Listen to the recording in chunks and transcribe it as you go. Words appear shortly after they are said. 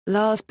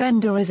Lars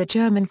Bender is a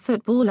German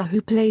footballer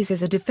who plays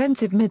as a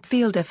defensive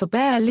midfielder for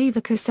Bayer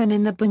Leverkusen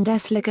in the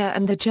Bundesliga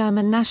and the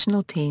German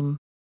national team.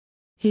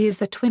 He is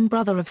the twin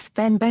brother of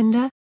Sven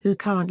Bender, who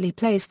currently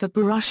plays for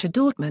Borussia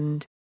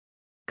Dortmund.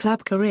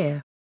 Club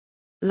career.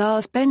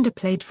 Lars Bender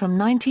played from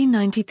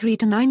 1993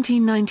 to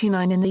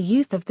 1999 in the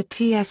youth of the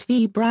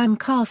TSV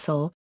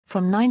Brandkassel.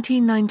 From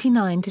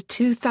 1999 to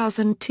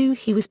 2002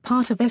 he was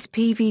part of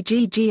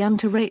SPVGG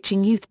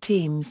Unterraching youth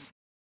teams.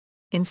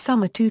 In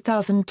summer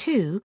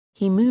 2002,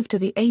 he moved to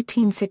the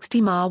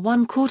 1860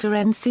 ⅓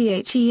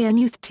 NCHEN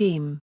youth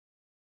team.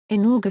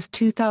 In August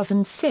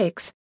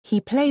 2006, he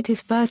played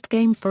his first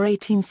game for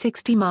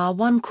 1860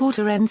 ⅓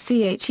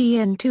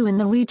 NCHEN2 in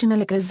the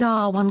Regionalliga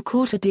Saar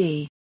 ¼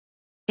 D.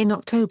 In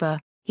October,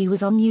 he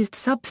was unused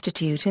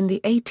substitute in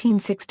the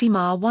 1860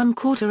 ⅓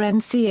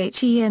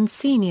 NCHEN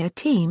senior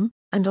team,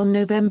 and on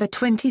November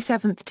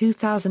 27,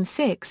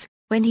 2006,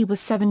 when he was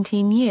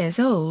 17 years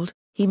old,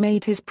 he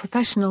made his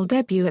professional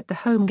debut at the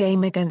home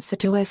game against the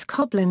TuS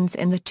Koblenz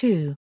in the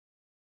 2.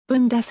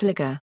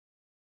 Bundesliga.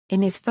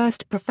 In his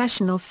first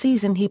professional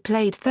season he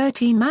played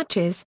 13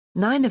 matches,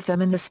 9 of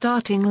them in the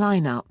starting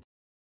lineup.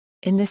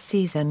 In this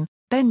season,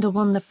 Bender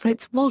won the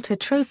Fritz-Walter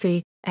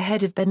Trophy,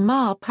 ahead of then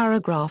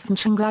Paragraph and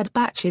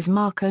Mönchengladbach's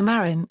Marco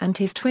Marin and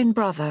his twin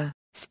brother,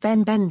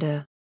 Sven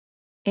Bender.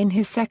 In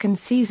his second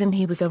season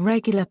he was a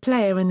regular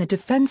player in the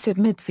defensive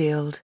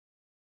midfield.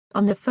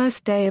 On the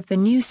first day of the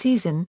new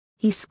season,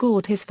 he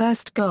scored his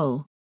first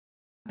goal.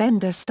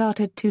 Bender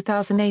started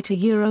 2008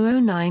 Euro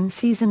 09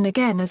 season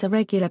again as a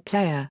regular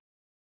player.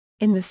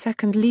 In the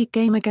second league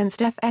game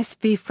against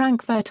FSV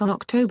Frankfurt on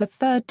October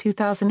 3,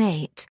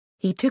 2008,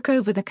 he took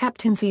over the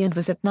captaincy and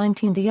was at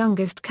 19 the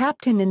youngest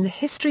captain in the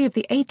history of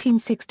the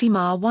 1860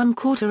 ⅓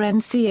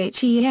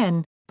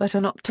 NCHEN, but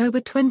on October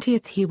 20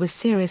 he was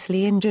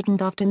seriously injured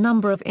and after a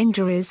number of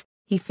injuries,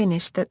 he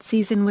finished that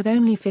season with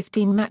only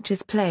 15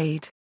 matches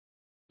played.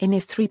 In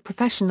his 3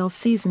 professional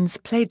seasons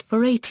played for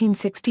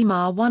 1860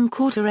 ⅓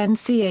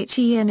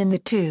 NCHEN in the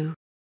 2.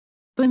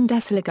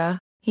 Bundesliga,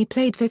 he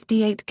played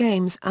 58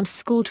 games and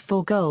scored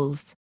 4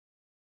 goals.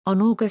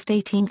 On August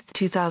 18,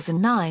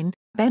 2009,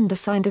 Bender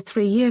signed a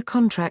 3-year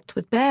contract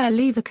with Bayer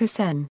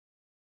Leverkusen.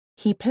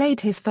 He played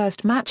his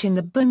first match in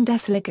the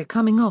Bundesliga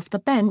coming off the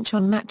bench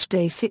on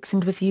matchday 6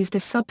 and was used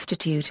as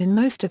substitute in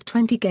most of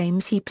 20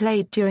 games he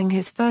played during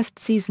his first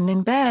season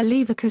in Bayer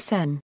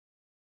Leverkusen.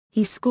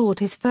 He scored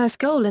his first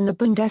goal in the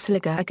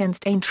Bundesliga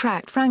against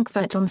Eintracht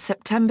Frankfurt on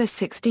September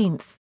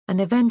 16, an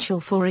eventual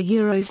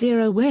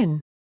 4-0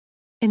 win.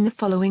 In the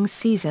following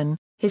season,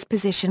 his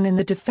position in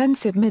the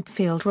defensive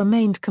midfield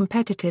remained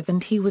competitive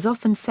and he was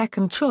often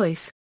second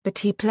choice, but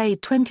he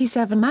played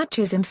 27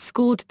 matches and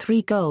scored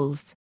 3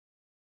 goals.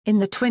 In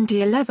the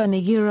 2011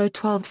 Euro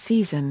 12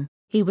 season,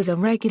 he was a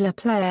regular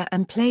player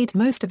and played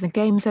most of the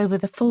games over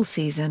the full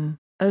season,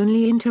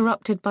 only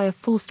interrupted by a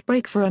forced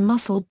break for a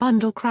muscle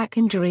bundle crack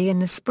injury in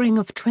the spring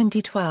of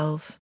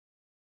 2012.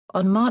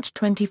 On March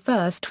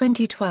 21,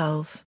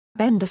 2012,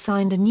 Bender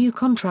signed a new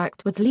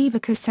contract with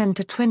Leverkusen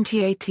to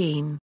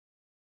 2018.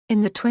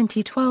 In the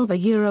 2012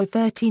 Euro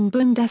 13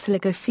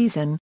 Bundesliga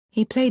season,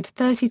 he played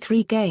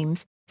 33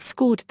 games,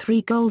 scored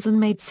 3 goals and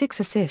made 6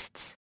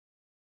 assists.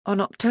 On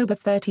October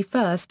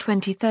 31,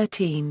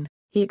 2013,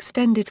 he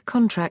extended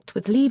contract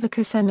with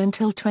Leverkusen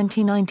until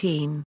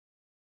 2019.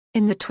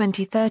 In the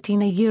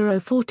 2013 Euro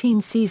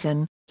 14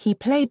 season, he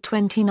played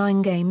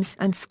 29 games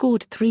and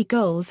scored 3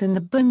 goals in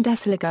the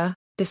Bundesliga,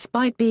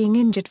 despite being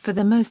injured for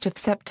the most of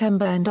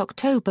September and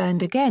October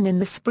and again in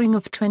the spring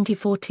of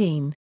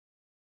 2014.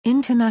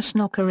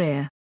 International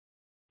career.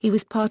 He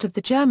was part of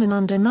the German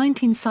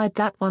under-19 side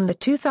that won the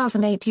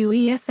 2008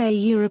 UEFA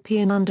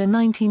European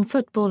Under-19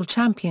 Football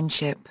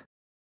Championship.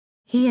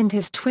 He and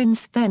his twin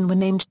Sven were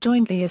named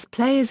jointly as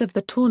players of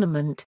the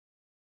tournament.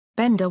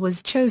 Bender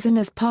was chosen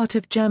as part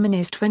of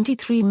Germany's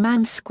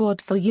 23-man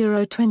squad for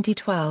Euro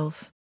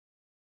 2012.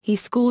 He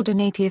scored an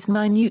 80th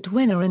minute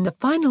winner in the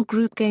final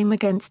group game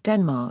against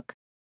Denmark.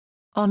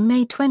 On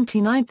May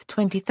 29,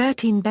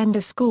 2013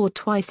 Bender scored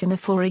twice in a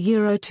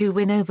 4-2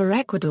 win over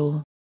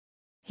Ecuador.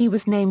 He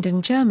was named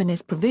in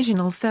Germany's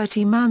provisional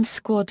 30-man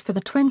squad for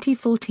the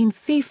 2014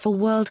 FIFA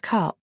World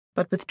Cup,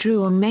 but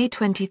withdrew on May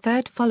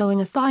 23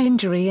 following a thigh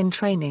injury in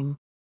training.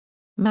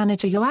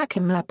 Manager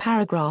Joachim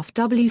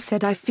ʻlaʁ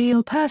said, "I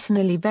feel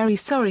personally very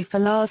sorry for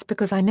Lars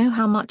because I know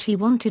how much he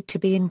wanted to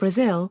be in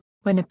Brazil.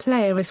 When a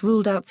player is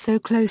ruled out so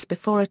close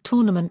before a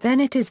tournament then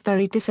it is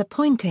very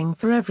disappointing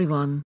for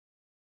everyone."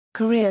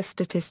 Career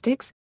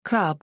statistics,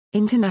 club,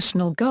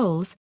 international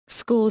goals,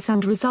 scores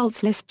and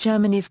results list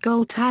Germany's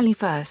goal tally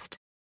first.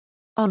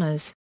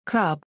 Honours,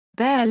 club,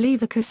 Bayer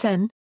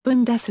Leverkusen,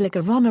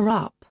 Bundesliga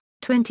runner-up,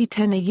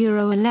 2010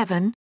 Euro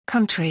 11,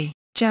 country,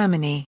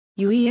 Germany.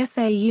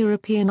 UEFA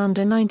European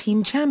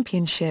Under-19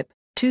 Championship,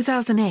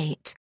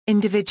 2008,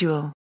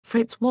 individual,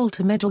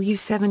 Fritz-Walter Medal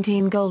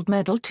U17 Gold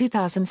Medal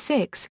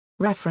 2006,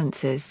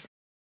 references.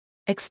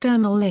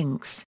 External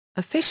links,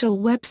 official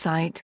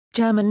website,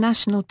 German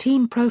national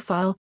team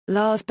profile,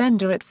 Lars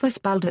Bender at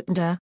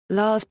Fußball.de,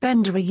 Lars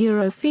Bender a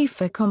Euro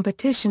FIFA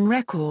competition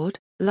record,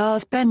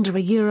 Lars Bender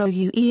a Euro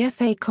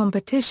UEFA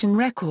competition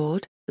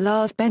record,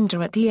 Lars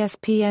Bender at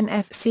ESPN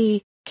FC,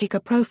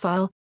 kicker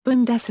profile,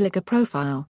 Bundesliga profile.